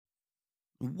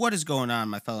What is going on,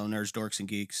 my fellow nerds, dorks, and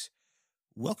geeks?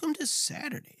 Welcome to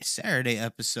Saturday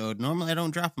episode. Normally, I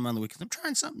don't drop them on the weekends. I'm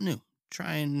trying something new.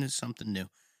 Trying something new.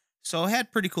 So I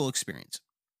had pretty cool experience.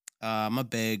 I'm a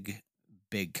big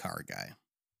car guy.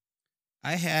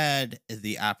 I had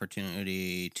the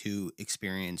opportunity to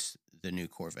experience the new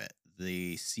Corvette,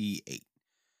 the C8.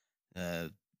 Uh,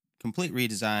 Complete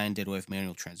redesign, did away with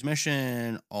manual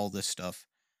transmission, all this stuff.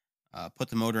 Put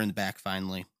the motor in the back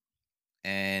finally.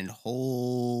 And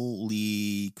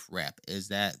holy crap, is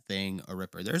that thing a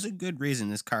ripper? There's a good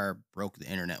reason this car broke the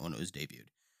internet when it was debuted.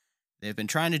 They've been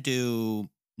trying to do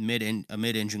a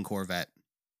mid-engine Corvette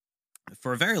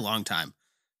for a very long time.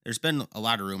 There's been a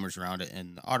lot of rumors around it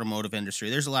in the automotive industry.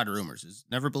 There's a lot of rumors.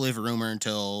 Never believe a rumor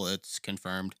until it's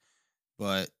confirmed,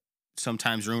 but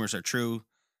sometimes rumors are true.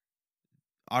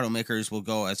 Automakers will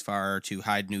go as far to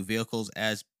hide new vehicles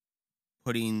as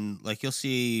putting, like, you'll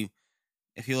see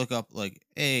if you look up, like,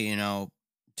 hey,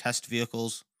 test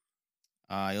vehicles.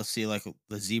 You'll see like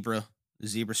the zebra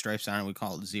stripes on it. We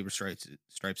call it the zebra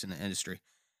stripes in the industry,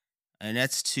 and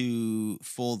that's to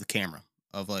fool the camera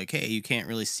of, like, hey, you can't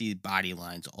really see body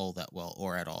lines all that well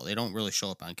or at all. They don't really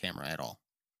show up on camera at all,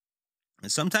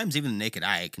 and sometimes even the naked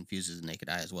eye, it confuses the naked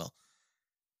eye as well.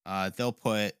 They'll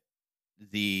put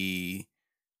the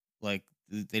they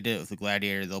did it with the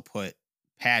Gladiator. They'll put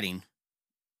padding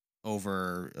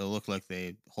over. It'll look like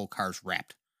the whole car's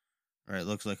wrapped, or it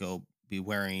looks like it'll be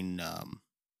wearing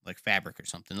like fabric or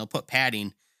something. They'll put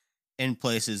padding in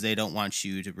places they don't want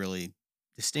you to really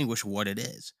distinguish what it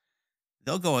is.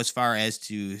 They'll go as far as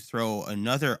to throw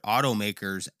another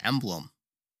automaker's emblem,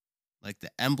 like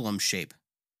the emblem shape,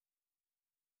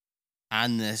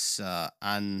 on this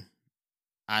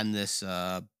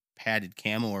padded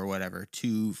camo or whatever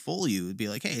to fool you. It'd be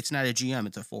like, hey, it's not a GM,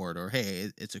 it's a Ford, or hey,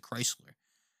 it's a Chrysler.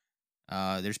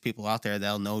 There's people out there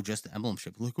that'll know just the emblem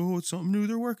shape, like, oh, it's something new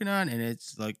they're working on, and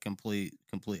it's like complete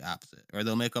opposite. Or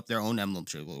they'll make up their own emblem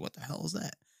shape. Like, what the hell is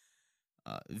that?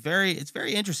 It's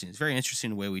very interesting. It's very interesting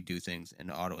the way we do things in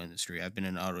the auto industry. I've been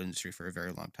in the auto industry for a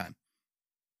very long time,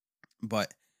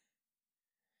 but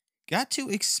got to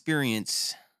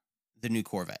experience the new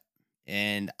Corvette,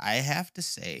 and I have to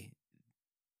say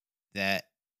that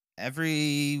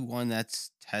everyone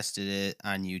that's tested it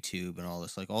on YouTube and all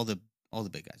this, like all the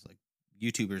big guys, like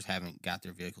YouTubers haven't got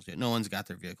their vehicles yet. No one's got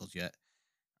their vehicles yet.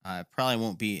 Probably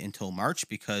won't be until March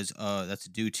because that's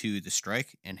due to the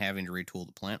strike and having to retool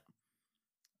the plant.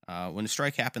 When the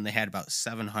strike happened, they had about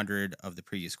 700 of the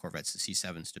previous Corvettes, the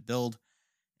C7s, to build,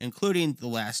 including the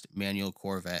last manual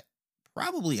Corvette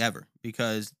probably ever,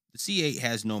 because the C8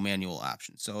 has no manual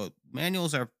option. So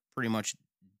manuals are pretty much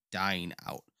dying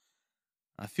out.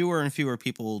 Fewer and fewer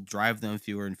people drive them,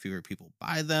 fewer and fewer people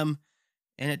buy them,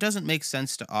 and it doesn't make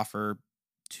sense to offer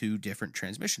two different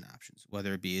transmission options,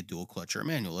 whether it be a dual clutch or a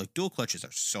manual. Like, dual clutches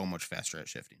are so much faster at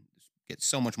shifting, get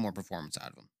so much more performance out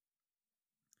of them.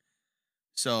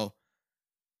 So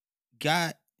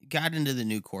got got into the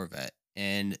new Corvette,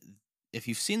 and if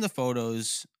you've seen the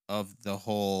photos of the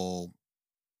whole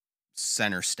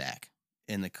center stack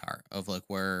in the car of, like,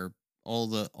 where all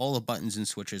the buttons and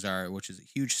switches are, which is a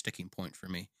huge sticking point for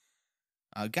me.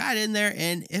 Got in there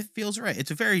and it feels right.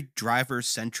 It's a very driver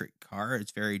centric car.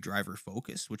 It's very driver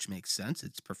focused, which makes sense.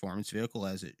 It's a performance vehicle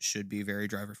as it should be very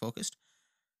driver focused.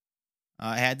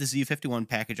 I had the Z51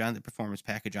 package on it, the performance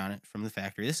package on it from the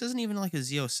factory. This isn't even like a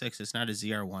Z06. It's not a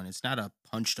ZR1. It's not a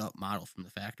punched up model from the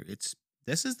factory.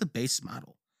 This is the base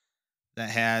model that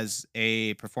has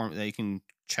a performance that you can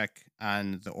check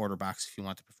on the order box if you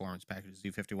want the performance package,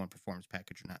 Z51 performance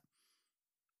package or not.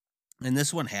 And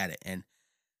this one had it, and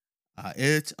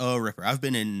it's a ripper. I've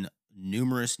been in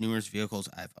numerous vehicles.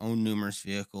 I've owned numerous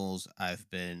vehicles. I've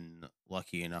been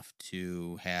lucky enough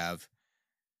to have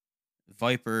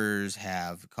Vipers,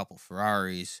 have a couple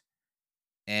Ferraris,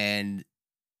 and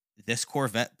this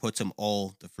Corvette puts them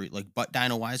all to free, like, butt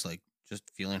dyno wise, like, just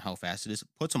feeling how fast it is,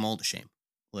 puts them all to shame.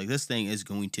 Like, this thing is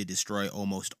going to destroy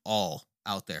almost all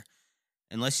out there,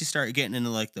 unless you start getting into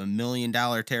like the $1 million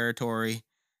territory.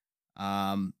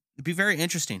 It'd be very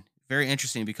interesting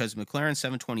because McLaren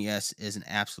 720S is an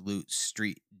absolute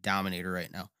street dominator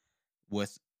right now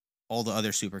with all the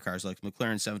other supercars. Like,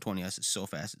 McLaren 720S is so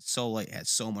fast, it's so light, it has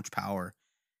so much power,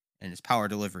 and its power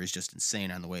delivery is just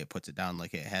insane on the way it puts it down.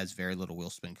 Like, it has very little wheel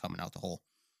spin coming out the hole.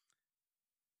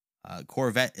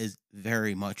 Corvette is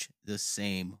very much the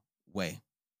same way.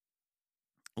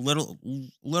 A little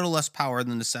less power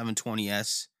than the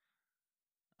 720S,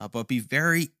 but be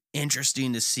very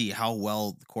interesting to see how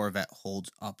well the Corvette holds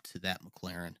up to that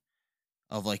McLaren.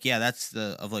 Of, like, yeah, that's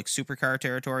the of like supercar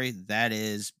territory. That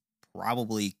is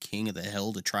probably king of the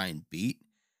hill to try and beat.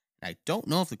 I don't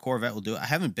know if the Corvette will do it. I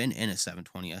haven't been in a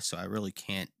 720S, so I really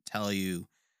can't tell you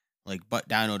like butt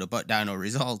dyno to butt dyno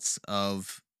results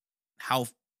of how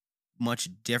much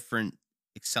different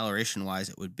acceleration wise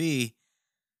it would be.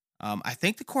 I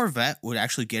think the Corvette would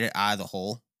actually get it out of the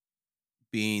hole,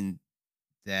 being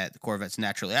that the Corvette's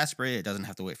naturally aspirated. It doesn't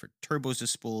have to wait for turbos to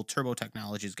spool. Turbo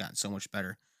technology has gotten so much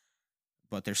better,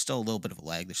 but there's still a little bit of a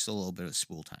lag. There's still a little bit of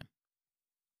spool time.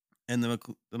 And the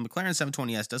McLaren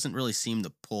 720S doesn't really seem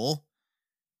to pull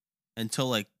until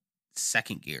like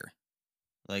second gear.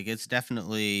 Like it's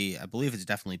definitely, I believe it's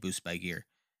definitely boost by gear.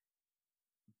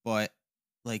 But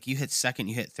like you hit second,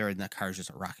 you hit third, and that car is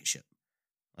just a rocket ship.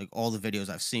 Like all the videos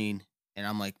I've seen, and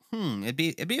I'm like, it'd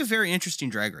be a very interesting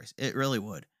drag race. It really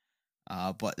would.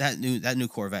 But that new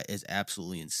Corvette is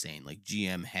absolutely insane. Like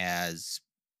GM has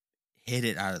hit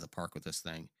it out of the park with this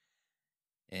thing.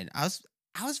 And I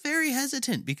was very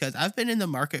hesitant because I've been in the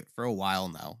market for a while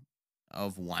now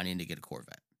of wanting to get a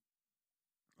Corvette.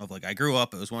 Of like I grew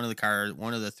up, it was one of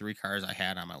the three cars I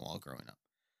had on my wall growing up.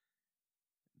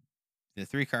 The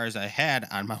three cars I had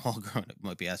on my wall growing up,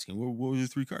 might be asking, what were the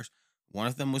three cars? One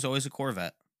of them was always a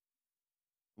Corvette.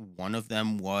 One of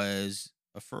them was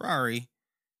a Ferrari,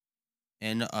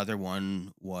 and the other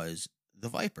one was the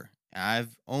Viper.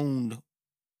 I've owned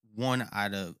one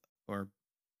out of, or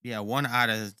yeah, one out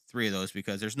of three of those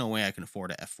because there's no way I can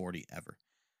afford a F40 ever.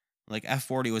 Like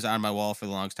F40 was on my wall for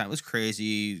the longest time. It was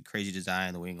crazy, crazy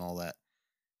design, the wing, all that.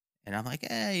 And I'm like,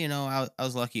 I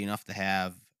was lucky enough to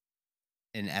have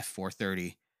an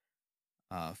F430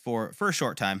 for a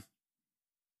short time.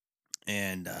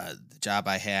 And the job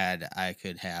I had, I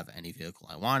could have any vehicle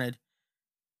I wanted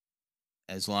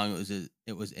as long as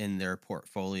it was in their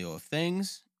portfolio of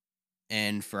things.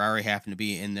 And Ferrari happened to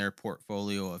be in their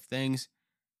portfolio of things.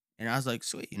 And I was like,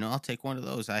 sweet, I'll take one of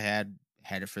those. I had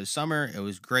it for the summer. It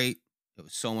was great. It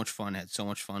was so much fun. I had so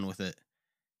much fun with it.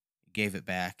 Gave it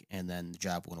back, and then the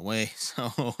job went away.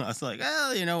 So I was like,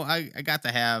 well, I got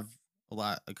to have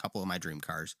a couple of my dream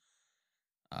cars.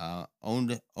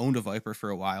 Owned a Viper for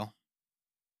a while,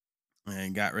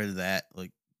 and got rid of that.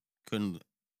 Like couldn't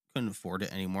afford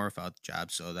it anymore without the job,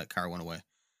 so that car went away.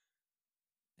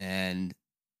 And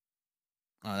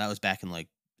that was back in like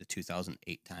the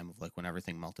 2008 time of like when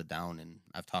everything melted down. And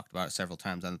I've talked about it several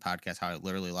times on the podcast how I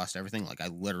literally lost everything. Like I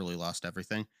literally lost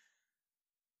everything.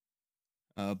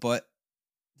 But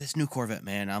this new Corvette,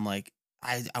 man, I'm like,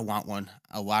 I want one.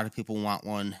 A lot of people want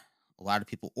one. A lot of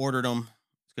people ordered them.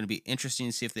 It's going to be interesting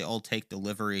to see if they all take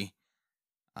delivery.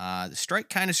 The strike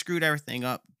kind of screwed everything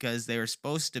up because they were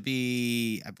supposed to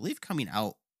be, I believe, coming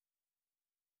out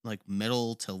like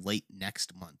middle to late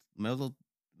next month.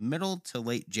 Middle to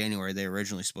late January, they were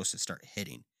originally supposed to start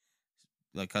hitting.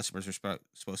 Like customers are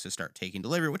supposed to start taking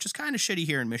delivery, which is kind of shitty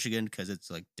here in Michigan because it's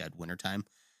like dead winter time.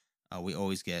 We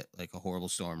always get like a horrible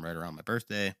storm right around my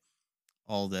birthday.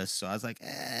 All this, so I was like,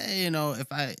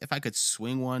 if I could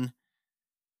swing one,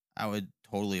 I would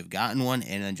totally have gotten one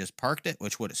and then just parked it,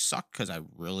 which would have sucked because I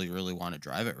really, really want to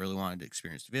drive it, really wanted to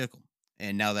experience the vehicle.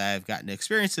 And now that I've gotten to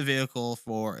experience the vehicle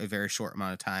for a very short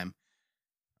amount of time,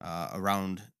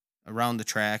 around the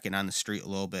track and on the street a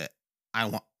little bit, I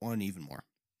want one even more.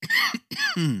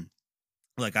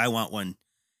 Like I want one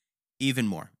even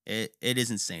more. It is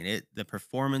insane. The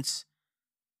performance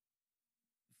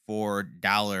for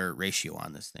dollar ratio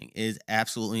on this thing is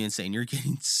absolutely insane. You're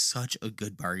getting such a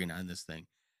good bargain on this thing.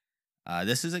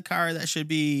 This is a car that should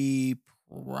be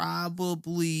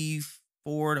probably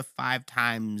 4 to 5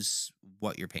 times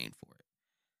what you're paying for it.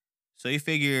 So you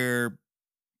figure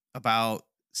about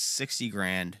 60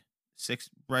 grand,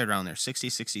 right around there,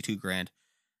 62 grand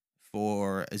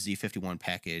for a Z51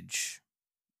 package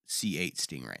C8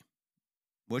 Stingray.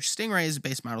 Which Stingray is a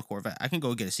base model Corvette. I can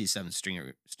go get a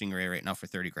C7 Stingray right now for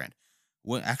 30 grand.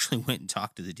 Actually went and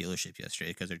talked to the dealership yesterday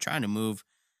because they're trying to move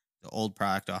the old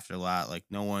product off their lot. Like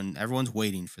everyone's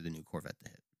waiting for the new Corvette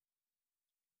to hit.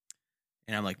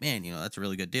 And I'm like, man, that's a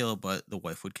really good deal, but the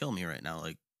wife would kill me right now.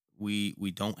 Like we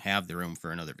don't have the room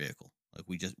for another vehicle. Like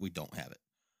we don't have it.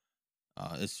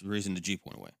 It's the reason the Jeep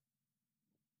went away.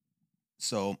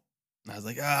 So I was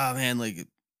like, man, like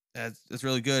that's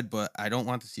really good, but I don't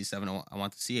want the C7. I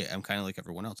want to see it. I'm kind of like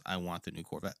everyone else. I want the new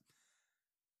Corvette.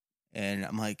 And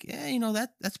I'm like, yeah,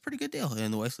 that's a pretty good deal.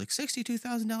 And the wife's like,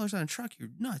 $62,000 on a truck. You're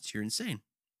nuts. You're insane.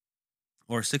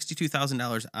 Or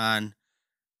 $62,000 on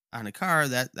a car.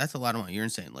 That's a lot of money. You're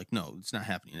insane. Like, no, it's not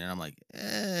happening. And I'm like,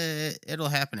 it'll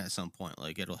happen at some point.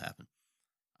 Like, it'll happen.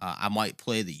 I might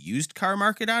play the used car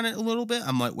market on it a little bit.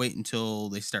 I might wait until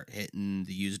they start hitting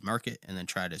the used market and then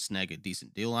try to snag a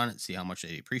decent deal on it, see how much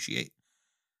they appreciate.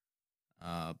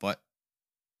 But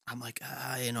I'm like,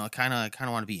 I kind of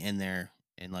want to be in there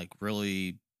and like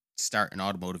really start an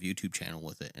automotive YouTube channel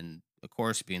with it. And of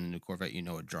course, being the new Corvette, you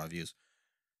know, it draw views.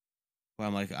 Well,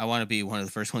 I'm like, I want to be one of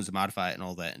the first ones to modify it and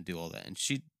all that and do all that. And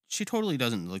she totally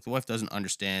doesn't like the wife doesn't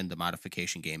understand the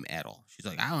modification game at all. She's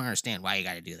like, I don't understand why you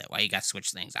got to do that. Why you got to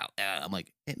switch things out. I'm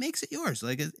like, it makes it yours.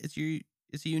 Like it's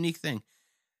a unique thing.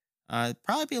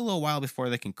 Probably be a little while before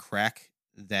they can crack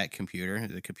that computer,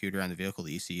 the computer on the vehicle,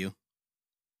 the ECU,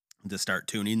 to start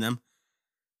tuning them.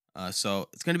 So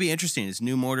it's going to be interesting. It's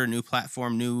new motor, new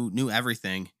platform, new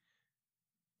everything,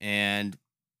 and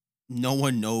no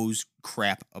one knows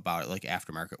crap about it, like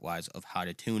aftermarket wise, of how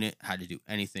to tune it, how to do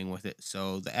anything with it.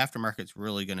 So the aftermarket's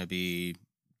really going to be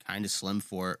kind of slim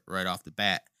for it right off the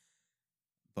bat.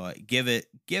 But give it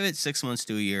 6 months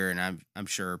to a year, and I'm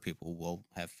sure people will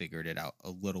have figured it out a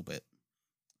little bit,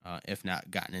 if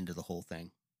not gotten into the whole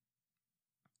thing.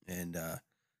 And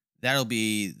that'll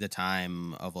be the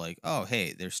time of like, oh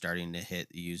hey, they're starting to hit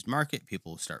the used market.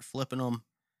 People start flipping them.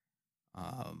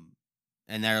 Um,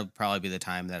 and that'll probably be the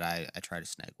time that I try to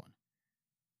snag one.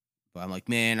 But I'm like,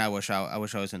 man, I wish I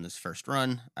was in this first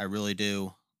run. I really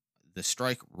do. The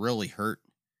strike really hurt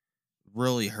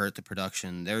the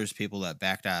production. There's people that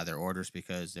backed out of their orders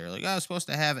because they're like, oh, I was supposed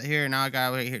to have it here, now I got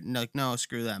to wait here. And like, no,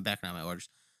 screw that, I'm backing out my orders.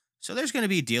 So there's going to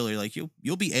be a dealer like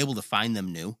you'll be able to find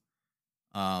them new.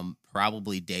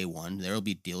 Probably day one. There will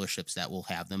be dealerships that will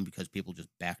have them because people just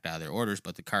backed out of their orders,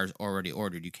 but the car's already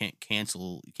ordered. You can't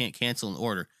cancel an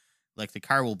order. Like the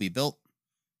car will be built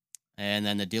and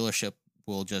then the dealership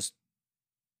will just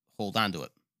hold on to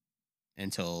it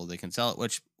until they can sell it,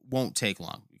 which won't take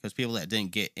long because people that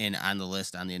didn't get in on the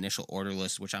list on the initial order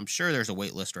list, which I'm sure there's a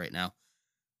wait list right now,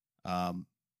 um,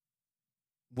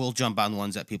 will jump on the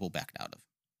ones that people backed out of.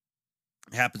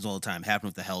 It happens all the time.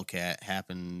 Happened with the Hellcat.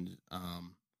 Happened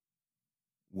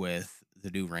with the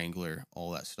new Wrangler.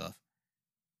 All that stuff.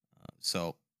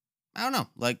 So I don't know.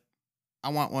 Like I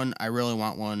want one. I really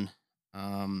want one.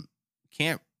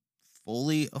 Can't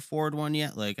fully afford one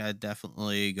yet. Like I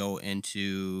definitely go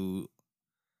into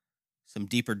some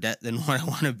deeper debt than what I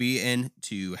want to be in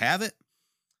to have it.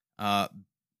 Uh,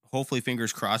 Hopefully,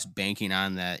 fingers crossed, banking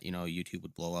on that, YouTube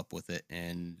would blow up with it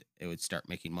and it would start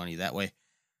making money that way.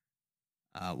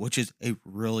 Which is a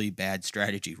really bad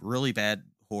strategy, really bad,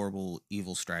 horrible,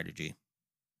 evil strategy.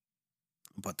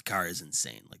 But the car is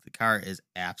insane. Like the car is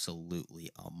absolutely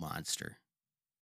a monster.